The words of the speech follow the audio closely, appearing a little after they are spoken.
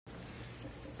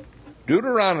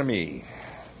Deuteronomy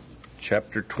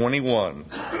chapter 21.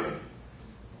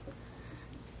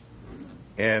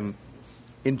 And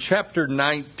in chapter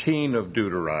 19 of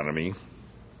Deuteronomy,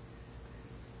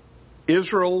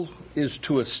 Israel is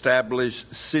to establish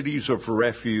cities of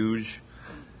refuge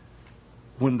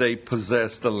when they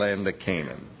possess the land of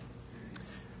Canaan.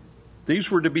 These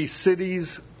were to be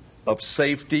cities of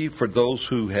safety for those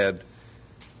who had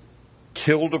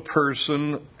killed a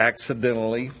person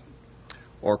accidentally,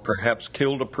 or perhaps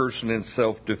killed a person in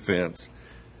self-defense.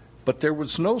 But there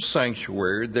was no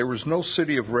sanctuary, there was no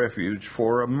city of refuge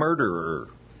for a murderer.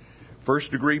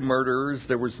 First-degree murderers,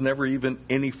 there was never even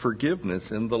any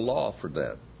forgiveness in the law for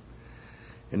that.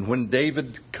 And when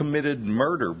David committed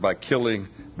murder by killing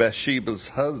Bathsheba's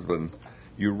husband,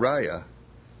 Uriah,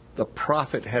 the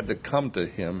prophet had to come to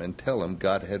him and tell him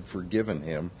God had forgiven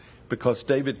him, because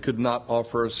David could not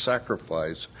offer a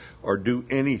sacrifice or do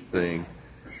anything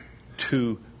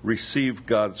to receive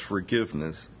God's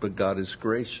forgiveness, but God is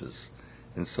gracious,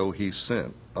 and so he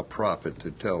sent a prophet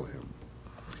to tell him.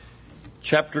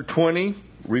 Chapter 20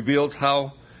 reveals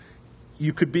how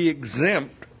you could be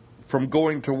exempt from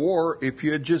going to war if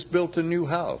you had just built a new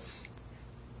house,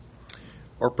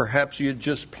 or perhaps you had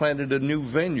just planted a new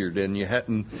vineyard and you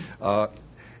hadn't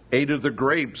ate of the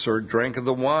grapes or drank of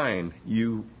the wine.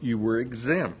 You were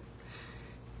exempt.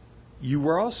 You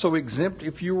were also exempt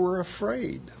if you were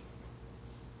afraid.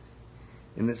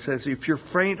 And it says if you're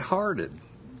faint-hearted,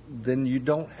 then you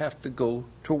don't have to go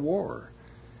to war,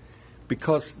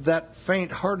 because that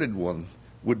faint-hearted one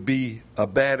would be a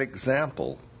bad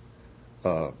example,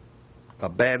 a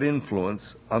bad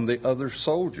influence on the other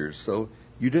soldiers. So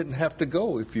you didn't have to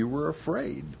go if you were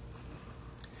afraid.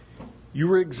 You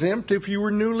were exempt if you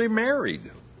were newly married.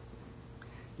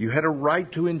 You had a right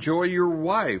to enjoy your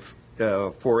wife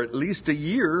for at least a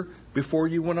year before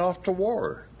you went off to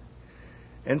war.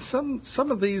 And some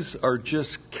of these are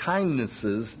just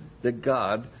kindnesses that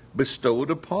God bestowed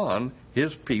upon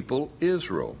his people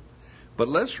Israel. But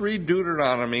let's read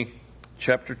Deuteronomy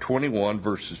chapter 21,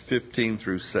 verses 15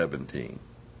 through 17.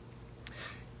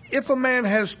 If a man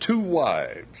has two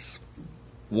wives,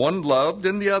 one loved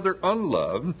and the other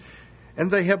unloved,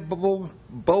 and they have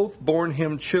both borne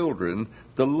him children,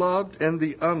 the loved and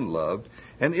the unloved,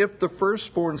 and if the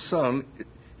firstborn son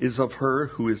is of her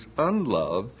who is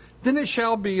unloved, then it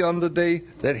shall be on the day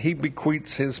that he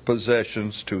bequeaths his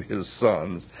possessions to his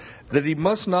sons, that he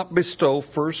must not bestow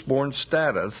firstborn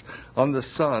status on the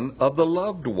son of the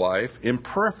loved wife in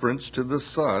preference to the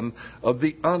son of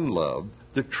the unloved,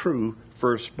 the true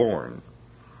firstborn.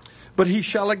 But he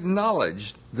shall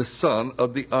acknowledge the son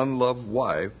of the unloved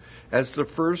wife as the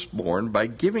firstborn by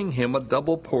giving him a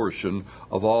double portion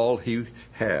of all he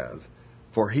has.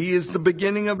 For he is the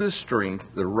beginning of his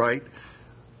strength, the right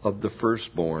of the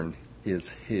firstborn is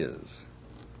his.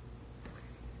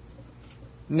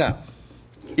 Now,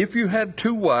 if you had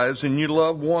two wives and you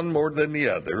loved one more than the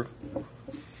other,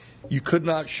 you could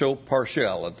not show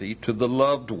partiality to the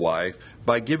loved wife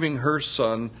by giving her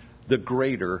son the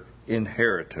greater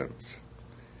inheritance.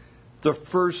 The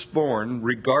firstborn,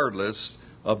 regardless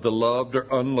of the loved or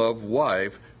unloved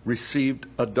wife, received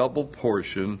a double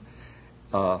portion,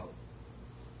 not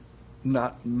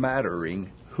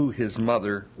mattering who his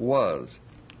mother was.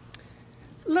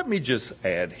 Let me just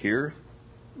add here,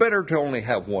 better to only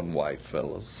have one wife,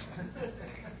 fellows.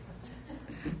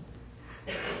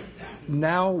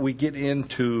 Now we get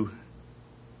into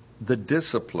the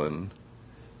discipline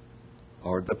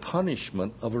or the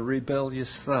punishment of a rebellious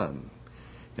son.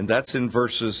 And that's in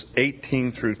verses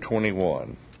 18 through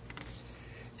 21.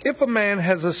 If a man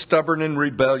has a stubborn and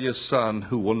rebellious son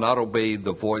who will not obey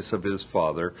the voice of his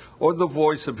father or the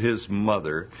voice of his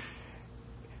mother,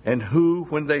 and who,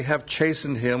 when they have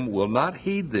chastened him, will not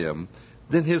heed them,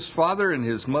 then his father and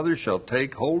his mother shall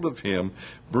take hold of him,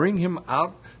 bring him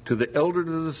out to the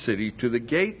elders of the city, to the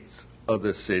gates of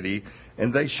the city,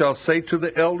 and they shall say to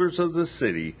the elders of the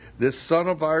city, this son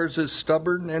of ours is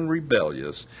stubborn and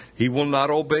rebellious. He will not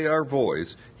obey our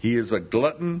voice. He is a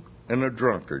glutton and a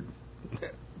drunkard.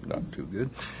 Not too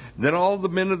good. Then all the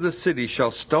men of the city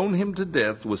shall stone him to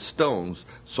death with stones,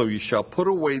 so you shall put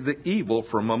away the evil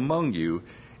from among you,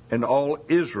 and all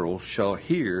Israel shall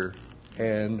hear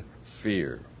and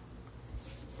fear.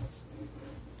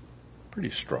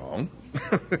 Pretty strong.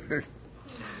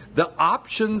 The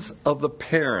options of the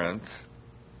parents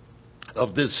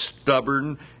of this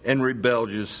stubborn and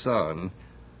rebellious son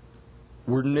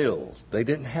were nil. They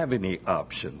didn't have any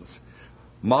options.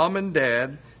 Mom and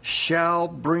dad shall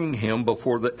bring him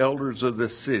before the elders of the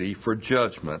city for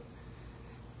judgment.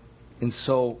 And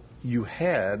so you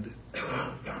had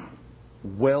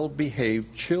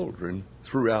well-behaved children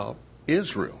throughout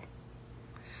Israel.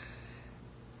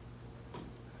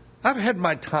 I've had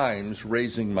my times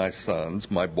raising my sons,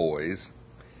 my boys,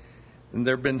 and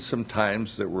there have been some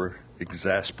times that were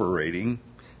exasperating,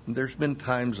 and there's been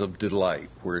times of delight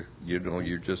where,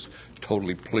 you're just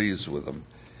totally pleased with them.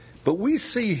 But we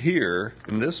see here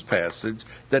in this passage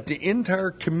that the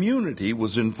entire community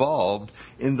was involved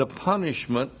in the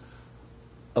punishment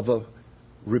of a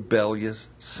rebellious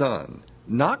son.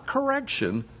 Not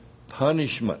correction,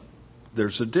 punishment.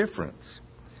 There's a difference.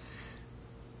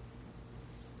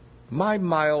 My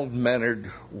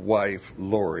mild-mannered wife,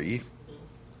 Lori,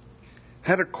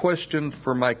 had a question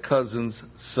for my cousin's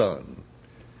son.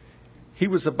 He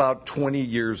was about 20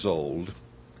 years old.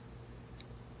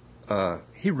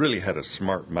 He really had a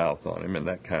smart mouth on him and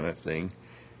that kind of thing.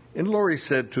 And Lori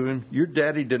said to him, "Your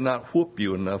daddy did not whoop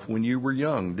you enough when you were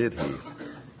young, did he?"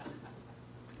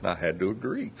 I had to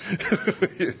agree.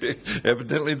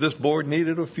 Evidently, this boy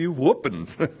needed a few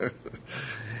whoopings.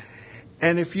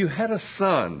 And if you had a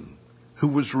son who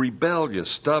was rebellious,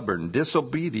 stubborn,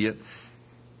 disobedient,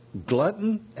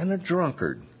 glutton, and a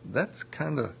drunkard, that's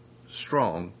kind of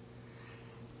strong,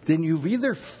 then you've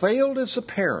either failed as a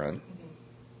parent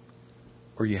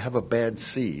or you have a bad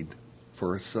seed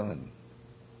for a son.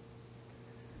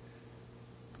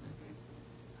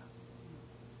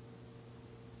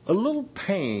 A little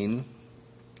pain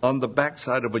on the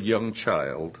backside of a young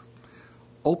child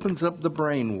opens up the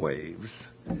brain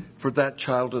waves for that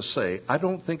child to say, "I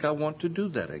don't think I want to do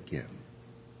that again."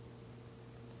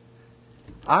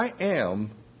 I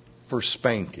am for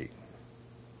spanking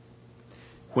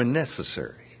when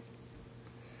necessary.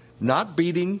 Not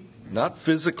beating, not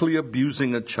physically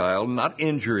abusing a child, not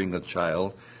injuring a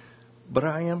child, but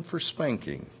I am for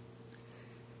spanking.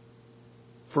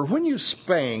 For when you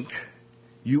spank,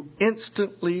 you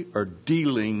instantly are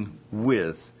dealing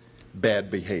with bad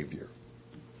behavior.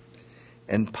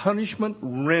 And punishment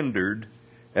rendered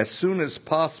as soon as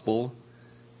possible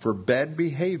for bad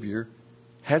behavior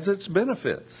has its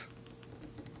benefits.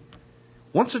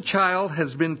 Once a child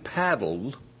has been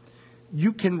paddled,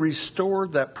 you can restore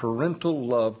that parental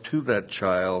love to that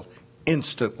child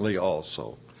instantly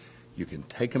also. You can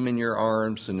take them in your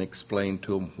arms and explain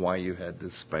to them why you had to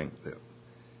spank them.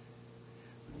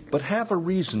 But have a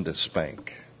reason to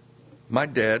spank. My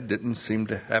dad didn't seem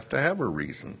to have a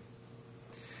reason.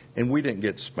 And we didn't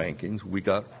get spankings, we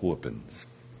got whoopings.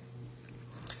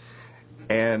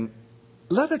 And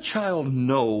let a child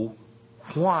know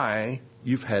why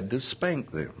you've had to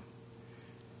spank them.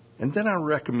 And then I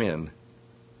recommend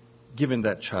giving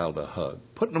that child a hug,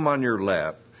 putting them on your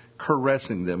lap,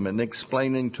 caressing them, and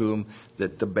explaining to them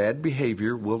that the bad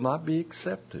behavior will not be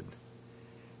accepted.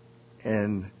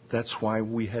 And that's why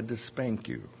we had to spank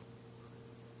you.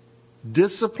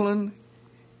 Discipline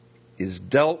is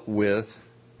dealt with,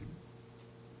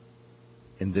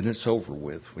 and then it's over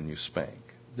with when you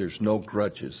spank. There's no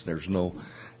grudges. There's no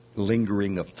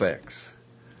lingering effects.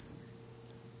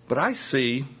 But I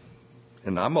see,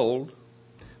 and I'm old,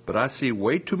 but I see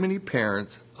way too many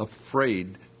parents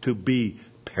afraid to be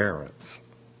parents.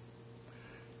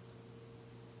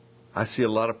 I see a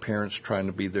lot of parents trying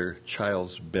to be their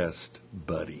child's best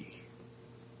buddy.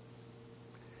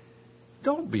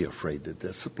 Don't be afraid to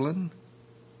discipline,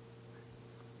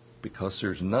 because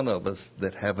there's none of us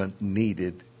that haven't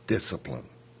needed discipline.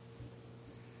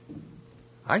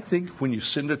 I think when you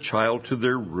send a child to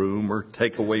their room or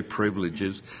take away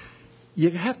privileges, you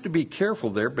have to be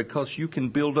careful there, because you can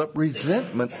build up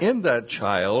resentment in that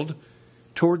child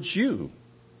towards you.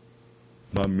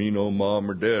 My mean old mom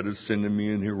or dad is sending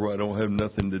me in here where I don't have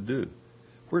nothing to do.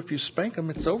 Where if you spank them,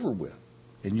 it's over with,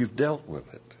 and you've dealt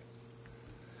with it.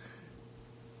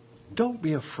 Don't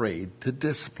be afraid to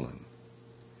discipline.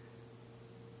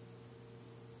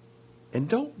 And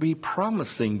don't be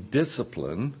promising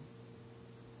discipline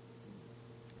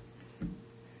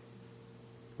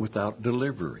without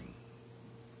delivering.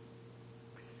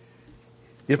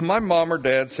 If my mom or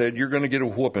dad said, "You're going to get a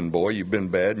whooping, boy, you've been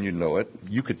bad and you know it,"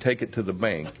 you could take it to the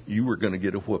bank, you were going to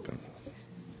get a whooping.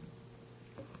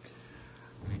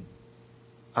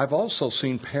 I've also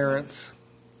seen parents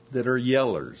that are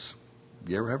yellers.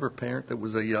 You ever have a parent that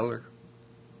was a yeller?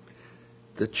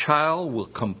 The child will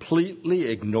completely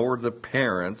ignore the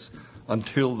parents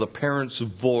until the parent's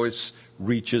voice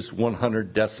reaches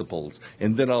 100 decibels,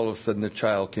 and then all of a sudden the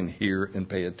child can hear and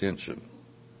pay attention.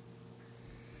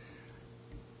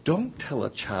 Don't tell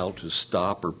a child to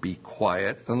stop or be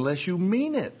quiet unless you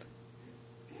mean it.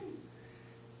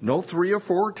 No 3 or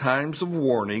 4 times of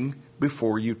warning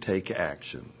before you take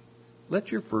action.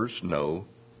 Let your first no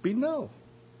be no.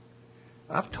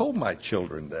 I've told my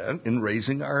children that in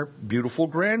raising our beautiful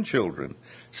grandchildren.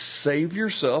 Save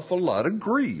yourself a lot of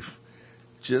grief.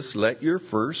 Just let your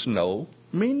first no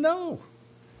mean no.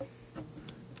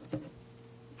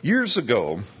 Years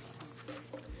ago,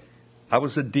 I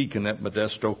was a deacon at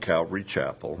Modesto Calvary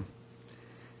Chapel,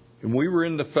 and we were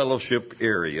in the fellowship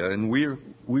area, and we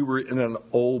were in an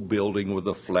old building with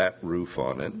a flat roof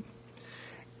on it,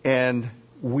 and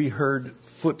we heard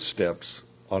footsteps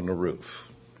on the roof,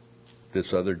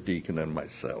 this other deacon and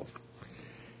myself.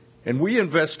 And we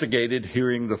investigated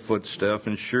hearing the footsteps,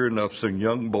 and sure enough, some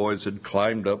young boys had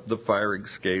climbed up the fire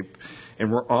escape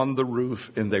and were on the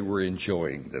roof, and they were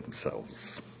enjoying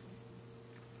themselves.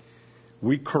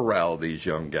 We corralled these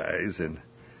young guys, and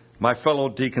my fellow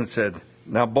deacon said,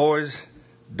 "Now, boys,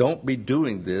 don't be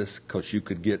doing this because you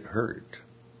could get hurt."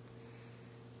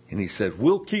 And he said,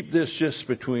 "We'll keep this just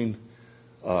between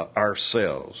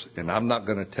ourselves, and I'm not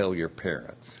going to tell your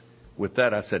parents." With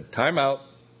that, I said, "Time out."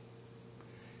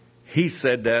 He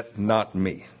said that, not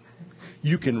me.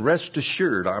 "You can rest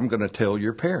assured I'm going to tell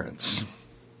your parents."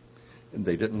 And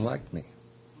they didn't like me.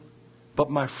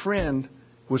 But my friend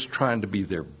was trying to be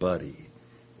their buddy,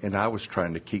 and I was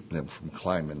trying to keep them from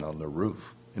climbing on the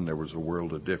roof, and there was a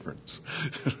world of difference.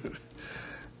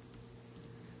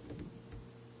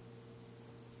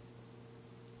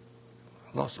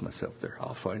 I lost myself there.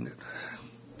 I'll find it.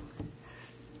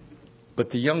 But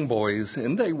the young boys,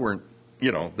 and they weren't,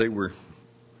 they were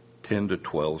 10 to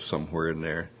 12, somewhere in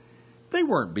there. They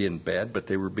weren't being bad, but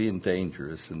they were being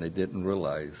dangerous, and they didn't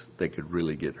realize they could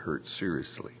really get hurt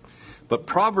seriously. But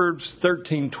Proverbs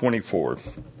 13:24,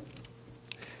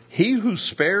 he who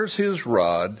spares his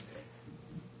rod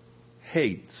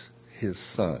hates his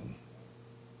son,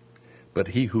 but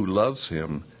he who loves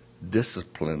him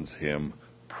disciplines him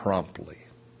promptly.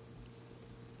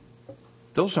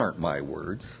 Those aren't my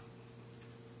words.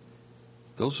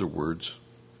 Those are words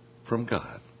from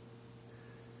God.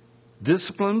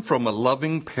 Discipline from a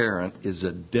loving parent is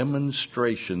a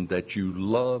demonstration that you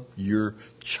love your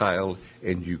child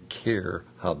and you care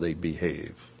how they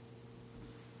behave.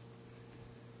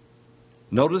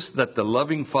 Notice that the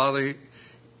loving father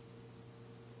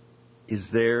is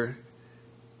there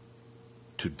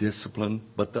to discipline,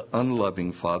 but the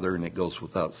unloving father, and it goes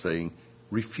without saying,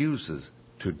 refuses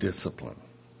to discipline.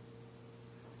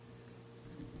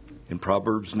 In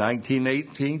Proverbs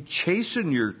 19:18,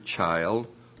 chasten your child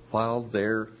while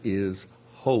there is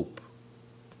hope.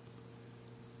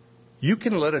 You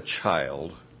can let a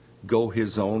child go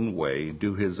his own way,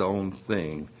 do his own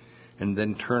thing, and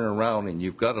then turn around and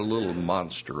you've got a little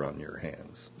monster on your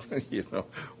hands.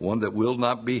 One that will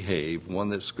not behave, one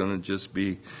that's going to just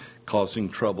be causing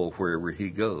trouble wherever he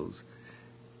goes.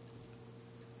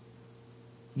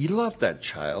 You love that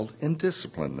child and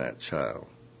discipline that child.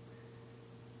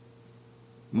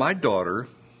 My daughter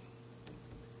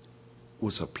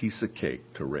was a piece of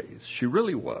cake to raise. She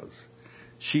really was.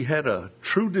 She had a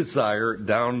true desire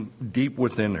down deep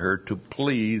within her to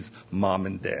please mom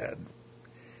and dad.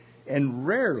 And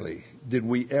rarely did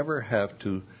we ever have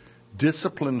to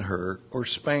discipline her or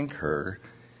spank her.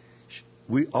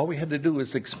 All we had to do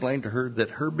was explain to her that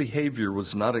her behavior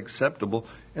was not acceptable,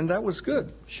 and that was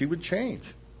good. She would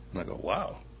change. And I go,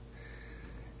 wow.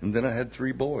 And then I had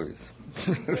 3 boys.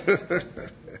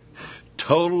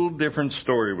 Total different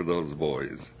story with those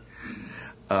boys.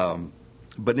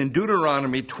 But in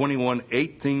Deuteronomy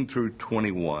 21:18 through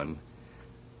 21,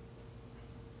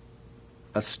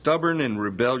 a stubborn and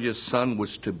rebellious son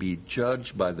was to be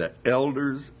judged by the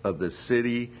elders of the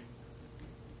city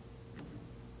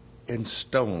and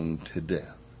stoned to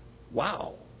death.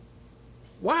 Wow.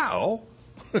 Wow.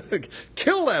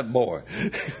 Kill that boy.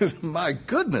 My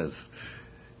goodness.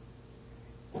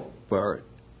 But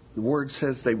the word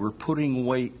says they were putting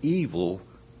away evil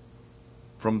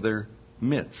from their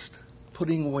midst.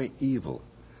 Putting away evil.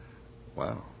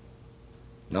 Wow.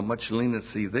 Not much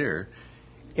leniency there.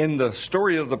 In the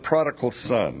story of the prodigal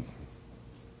son,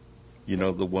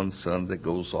 the one son that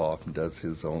goes off and does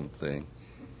his own thing,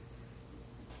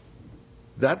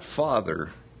 that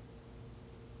father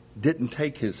didn't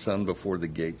take his son before the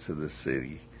gates of the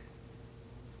city.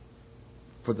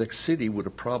 For the city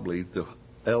the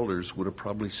elders would have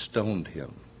probably stoned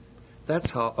him. That's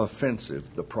how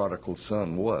offensive the prodigal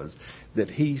son was,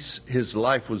 that his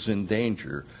life was in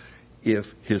danger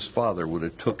if his father would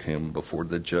have took him before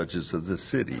the judges of the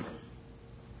city.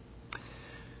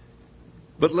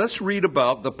 But let's read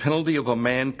about the penalty of a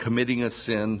man committing a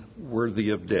sin worthy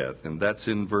of death, and that's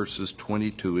in verses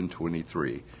 22 and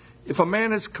 23. If a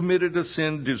man has committed a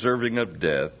sin deserving of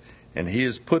death, and he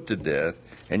is put to death,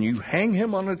 and you hang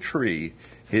him on a tree,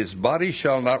 His body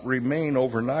shall not remain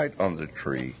overnight on the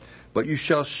tree, but you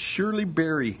shall surely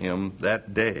bury him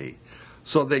that day,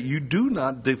 so that you do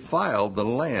not defile the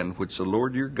land which the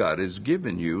Lord your God has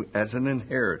given you as an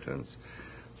inheritance.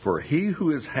 For he who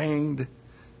is hanged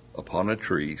upon a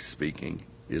tree, speaking,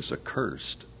 is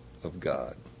accursed of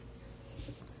God.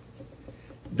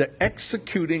 The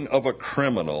executing of a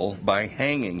criminal by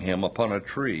hanging him upon a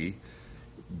tree,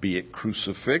 be it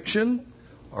crucifixion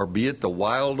or be it the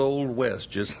wild old West,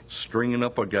 just stringing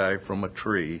up a guy from a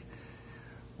tree,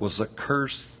 was a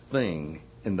cursed thing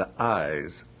in the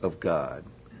eyes of God.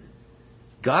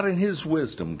 God in his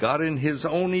wisdom, God in his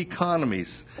own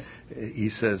economies, he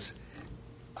says,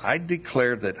 I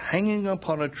declare that hanging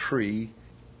upon a tree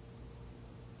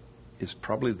is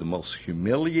probably the most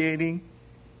humiliating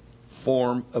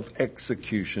form of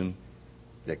execution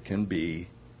that can be,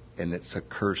 and it's a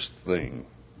cursed thing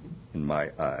in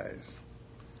my eyes.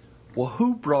 Well,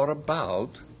 who brought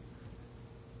about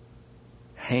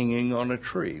hanging on a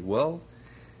tree? Well,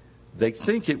 they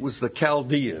think it was the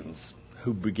Chaldeans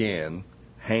who began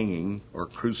hanging or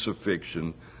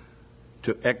crucifixion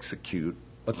to execute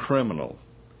a criminal.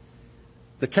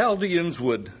 The Chaldeans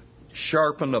would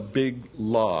sharpen a big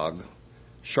log,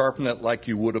 sharpen it like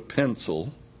you would a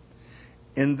pencil,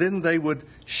 and then they would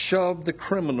shove the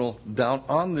criminal down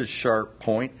on this sharp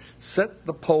point, set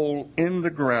the pole in the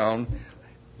ground.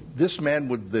 This man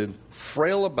would then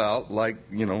frail about like,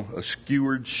 a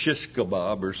skewered shish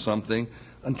kebab or something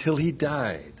until he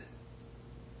died.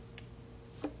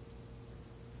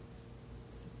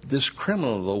 This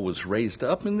criminal, though, was raised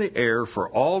up in the air for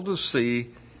all to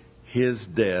see his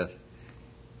death,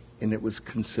 and it was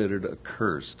considered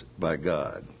accursed by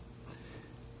God.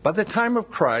 By the time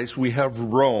of Christ, we have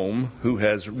Rome, who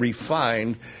has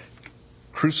refined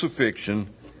crucifixion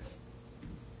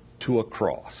to a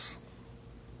cross.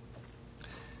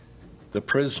 The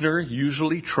prisoner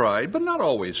usually tried, but not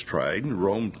always tried.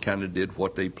 Rome kind of did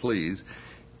what they pleased.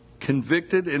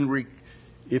 Convicted, and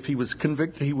if he was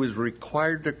convicted, he was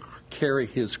required to carry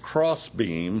his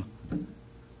crossbeam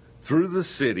through the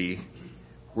city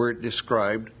where it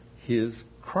described his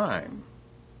crime.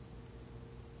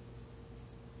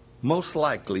 Most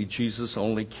likely, Jesus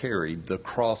only carried the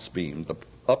crossbeam, the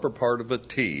upper part of a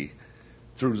T,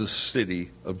 through the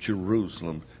city of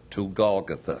Jerusalem to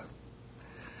Golgotha.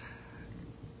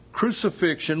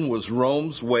 Crucifixion was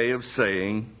Rome's way of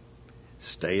saying,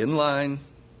 stay in line,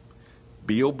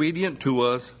 be obedient to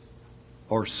us,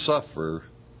 or suffer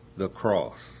the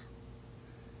cross.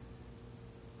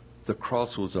 The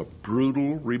cross was a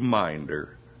brutal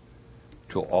reminder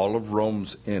to all of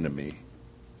Rome's enemy,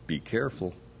 be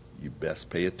careful. You best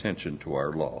pay attention to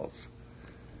our laws.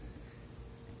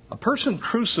 A person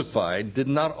crucified did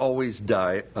not always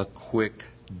die a quick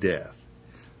death.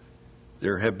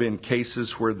 There have been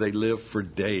cases where they lived for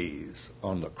days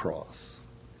on the cross,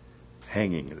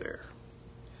 hanging there.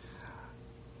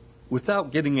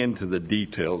 Without getting into the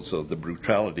details of the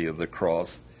brutality of the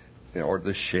cross, or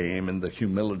the shame and the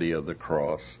humility of the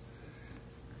cross,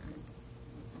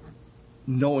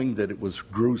 knowing that it was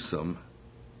gruesome,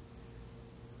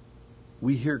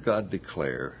 we hear God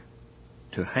declare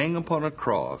to hang upon a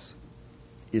cross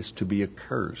is to be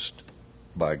accursed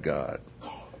by God.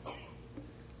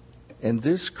 And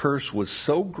this curse was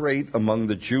so great among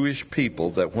the Jewish people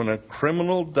that when a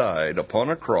criminal died upon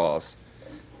a cross,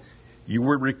 you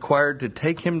were required to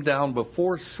take him down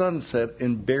before sunset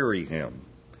and bury him.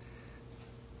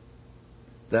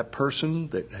 That person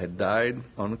that had died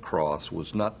on a cross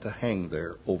was not to hang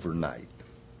there overnight.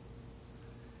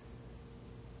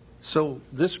 So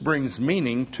this brings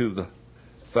meaning to the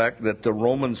fact that the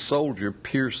Roman soldier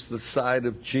pierced the side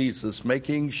of Jesus,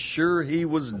 making sure he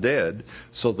was dead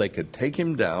so they could take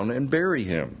him down and bury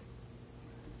him.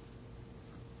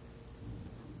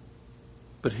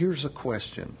 But here's a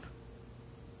question.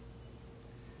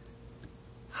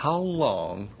 How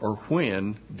long or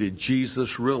when did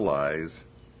Jesus realize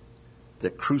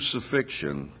that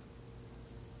crucifixion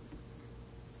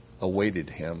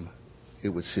awaited him? It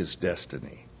was his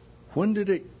destiny. When did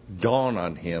it dawn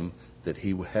on him that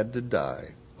he had to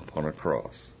die upon a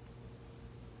cross?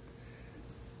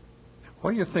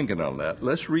 While you're thinking on that,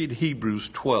 let's read Hebrews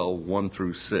 12, 1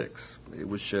 through 6. It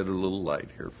will shed a little light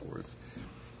here for us.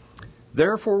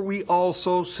 Therefore we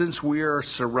also, since we are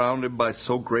surrounded by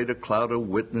so great a cloud of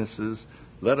witnesses,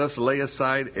 let us lay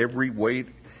aside every weight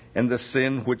and the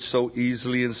sin which so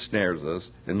easily ensnares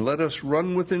us, and let us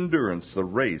run with endurance the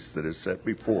race that is set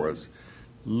before us,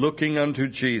 looking unto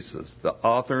Jesus, the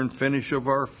author and finisher of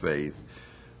our faith,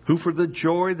 who for the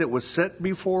joy that was set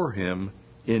before him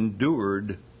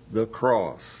endured the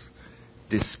cross,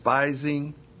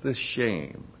 despising the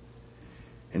shame.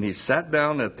 And he sat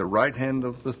down at the right hand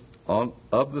of the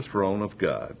throne of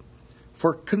God.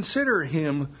 For consider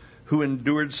him who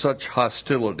endured such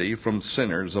hostility from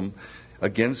sinners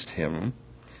against him,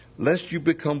 lest you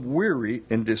become weary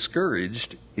and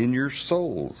discouraged in your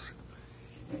souls.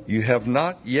 You have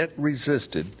not yet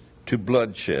resisted to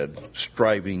bloodshed,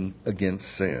 striving against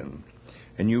sin.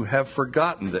 And you have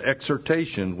forgotten the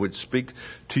exhortation which speaks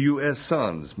to you as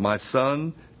sons. My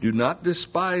son, do not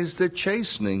despise the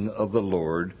chastening of the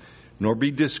Lord, nor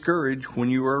be discouraged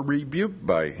when you are rebuked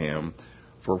by him.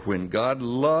 For when God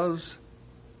loves,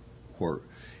 or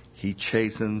he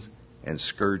chastens and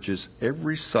scourges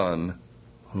every son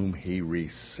whom he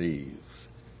receives.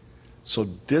 So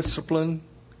discipline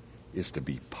is to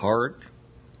be part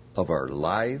of our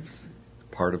lives,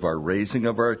 part of our raising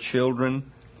of our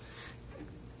children.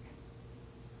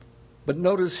 But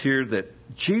notice here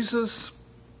that Jesus,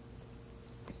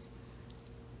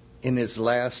 in his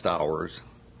last hours,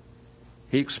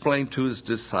 he explained to his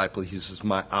disciples, he says,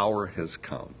 my hour has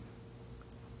come.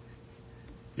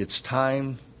 It's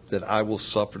time that I will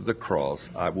suffer the cross.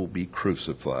 I will be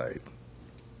crucified.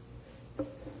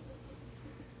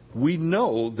 We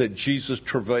know that Jesus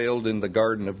travailed in the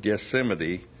Garden of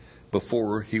Gethsemane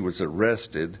before he was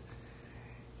arrested,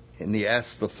 and he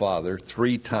asked the Father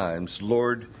 3 times,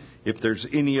 Lord, if there's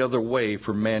any other way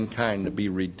for mankind to be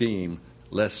redeemed,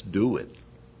 let's do it.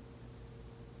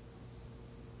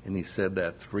 And he said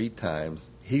that 3 times.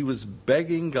 He was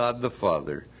begging God the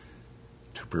Father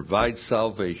to provide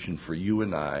salvation for you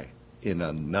and I in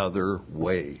another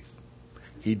way.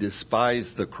 He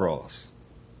despised the cross.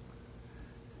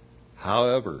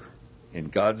 However, in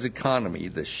God's economy,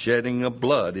 the shedding of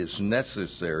blood is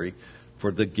necessary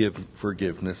for the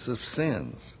forgiveness of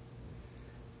sins.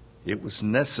 It was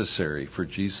necessary for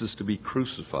Jesus to be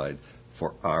crucified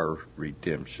for our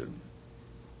redemption.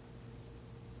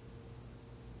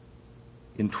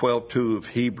 In 12:2 of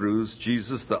Hebrews,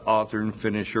 Jesus, the author and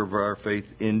finisher of our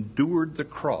faith, endured the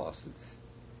cross.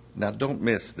 Now don't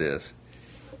miss this.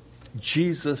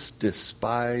 Jesus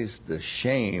despised the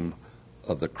shame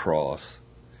of the cross.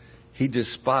 He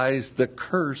despised the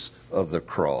curse of the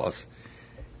cross.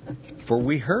 For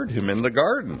we heard him in the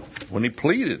garden when he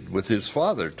pleaded with his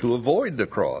Father to avoid the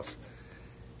cross.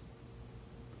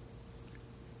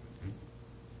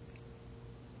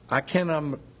 I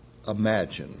cannot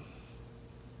imagine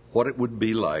what it would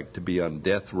be like to be on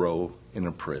death row in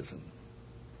a prison.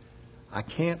 I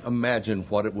can't imagine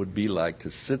what it would be like to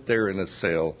sit there in a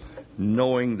cell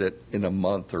knowing that in a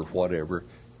month or whatever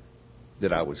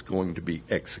that I was going to be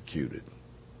executed.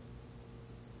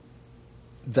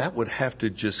 That would have to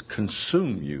just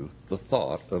consume you, the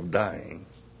thought of dying.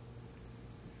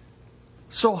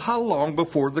 So how long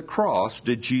before the cross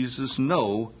did Jesus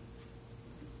know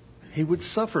he would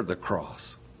suffer the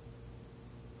cross?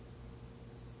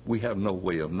 We have no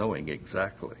way of knowing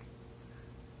exactly.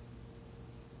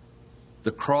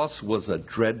 The cross was a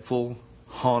dreadful,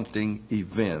 haunting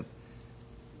event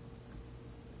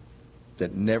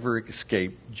that never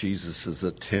escaped Jesus'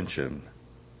 attention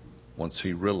once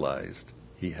he realized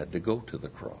he had to go to the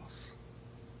cross.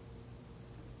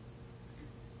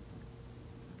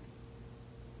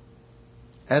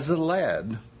 As a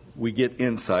lad, we get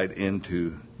insight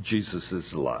into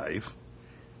Jesus' life.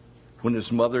 When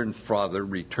his mother and father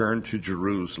returned to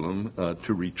Jerusalem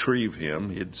to retrieve him,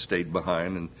 he had stayed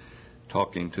behind and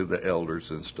talking to the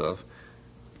elders and stuff.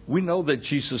 We know that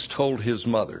Jesus told his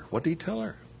mother, what did he tell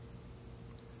her?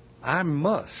 I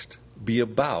must be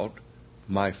about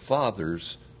my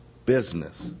Father's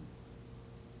business.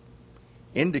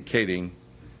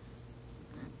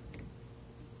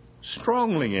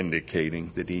 Strongly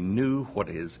indicating that he knew what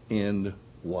his end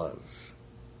was.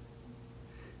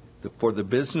 For the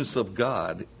business of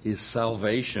God is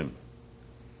salvation.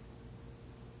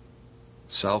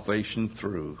 Salvation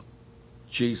through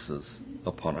Jesus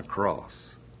upon a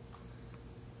cross.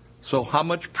 So how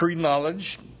much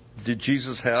pre-knowledge did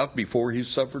Jesus have before he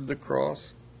suffered the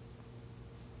cross?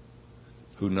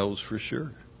 Who knows for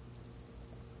sure?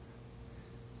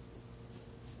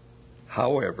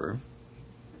 However,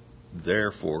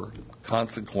 therefore,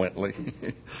 consequently,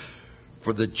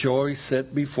 for the joy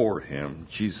set before him,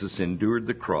 Jesus endured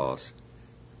the cross,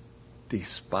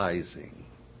 despising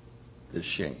the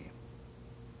shame.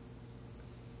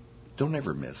 Don't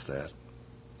ever miss that.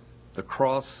 The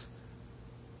cross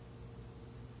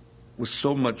was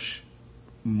so much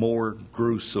more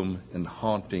gruesome and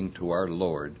haunting to our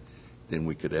Lord than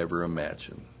we could ever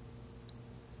imagine.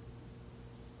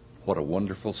 What a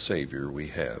wonderful Savior we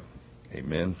have.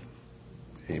 Amen.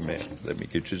 Amen. Let me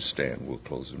get you to stand. We'll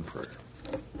close in prayer.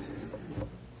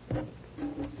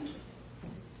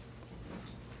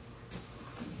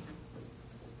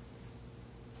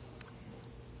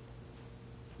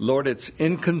 Lord, it's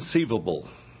inconceivable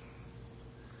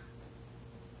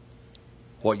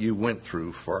what you went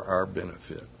through for our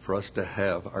benefit, for us to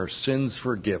have our sins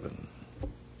forgiven,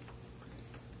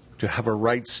 to have a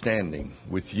right standing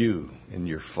with you and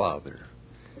your Father.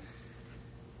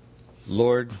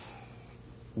 Lord,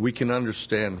 we can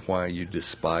understand why you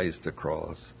despised the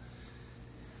cross.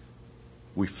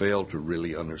 We fail to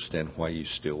really understand why you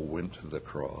still went to the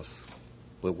cross,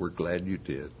 but we're glad you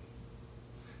did.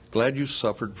 Glad you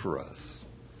suffered for us.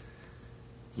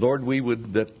 Lord, we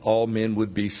would that all men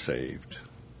would be saved,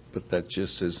 but that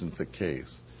just isn't the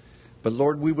case. But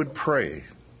Lord, we would pray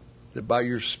that by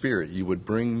your Spirit you would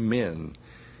bring men,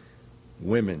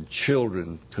 women,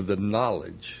 children to the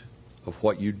knowledge of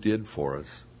what you did for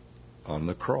us on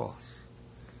the cross.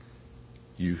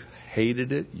 You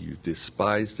hated it, you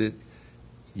despised it,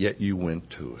 yet you went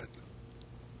to it.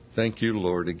 Thank you,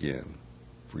 Lord, again,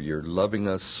 for your loving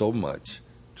us so much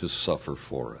to suffer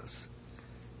for us.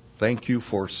 Thank you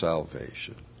for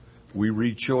salvation. We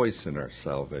rejoice in our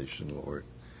salvation, Lord.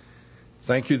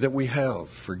 Thank you that we have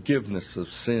forgiveness of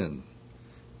sin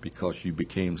because you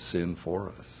became sin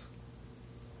for us.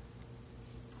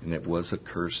 And it was a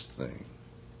cursed thing,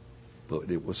 but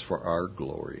it was for our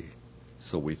glory.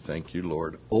 So we thank you,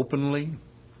 Lord. Openly,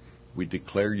 we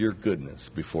declare your goodness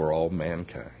before all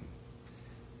mankind.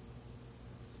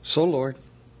 So, Lord,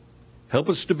 help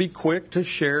us to be quick to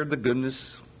share the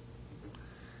goodness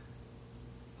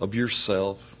of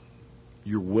yourself,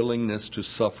 your willingness to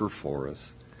suffer for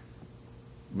us.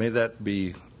 May that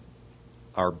be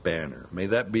our banner. May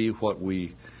that be what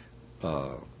we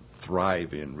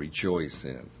thrive in, rejoice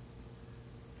in.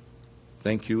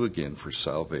 Thank you again for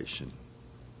salvation.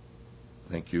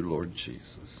 Thank you, Lord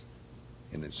Jesus.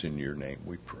 And it's in your name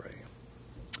we pray.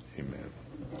 Amen.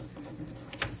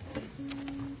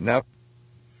 Now,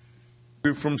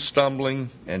 you from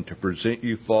stumbling and to present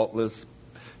you faultless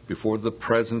before the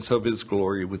presence of his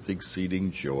glory with exceeding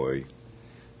joy.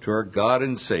 To our God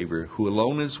and Savior, who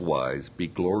alone is wise, be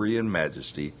glory and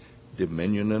majesty,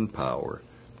 dominion and power,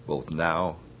 both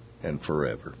now and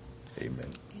forever.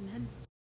 Amen.